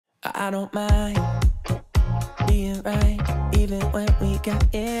I don't mind being right, even when we got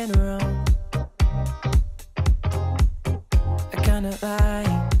it wrong. I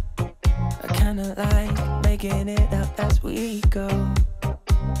kinda like making it up as we go.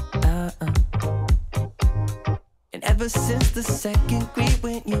 And ever since the second grade,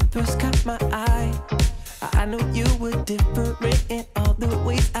 when you first caught my eye, I knew you were different in all the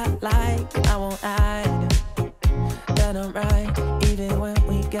ways I like. And I won't hide that I'm right, even when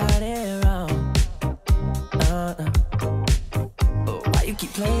we got it wrong. But why you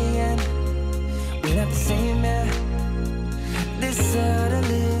keep playing? We're not the same, man. This other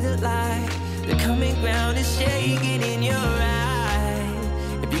little lie, the common ground is shaking in your eye.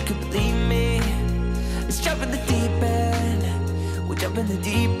 If you could believe me, let's jump in the deep end. We'll jump in the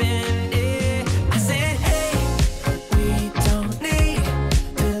deep end, yeah. I said, hey, we don't need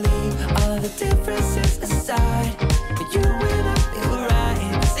to leave all the differences aside. You and I feel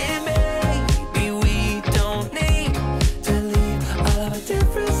right. I said, maybe we don't need to leave all of our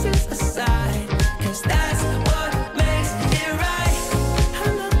differences aside, 'cause that's what makes it right.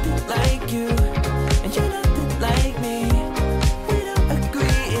 I'm nothing like you, and you're nothing like me. We don't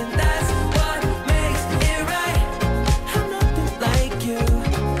agree, and that's what makes it right. I'm nothing like you,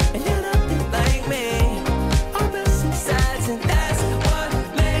 and you're nothing like me. Opposite sides, and that's what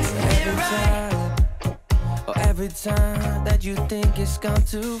makes it right. Oh, every time that you think it's gone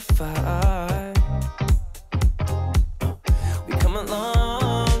too far, we come a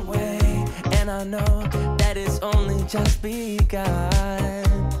long way, and I know that it's only just begun.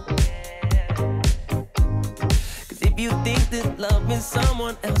 'Cause if you think that loving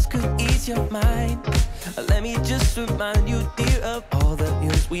someone else could ease your mind, let me just remind you, dear, of all the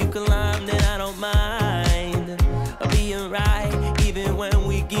hills we've climbed. And I don't mind being right, even when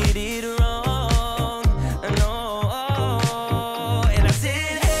we get it wrong. No. And I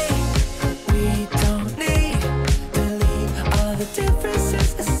said, hey, we don't need to leave all the differences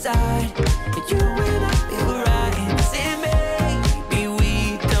aside. You and I feel right. I said, maybe we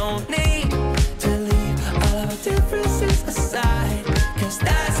don't need to leave all of our differences aside.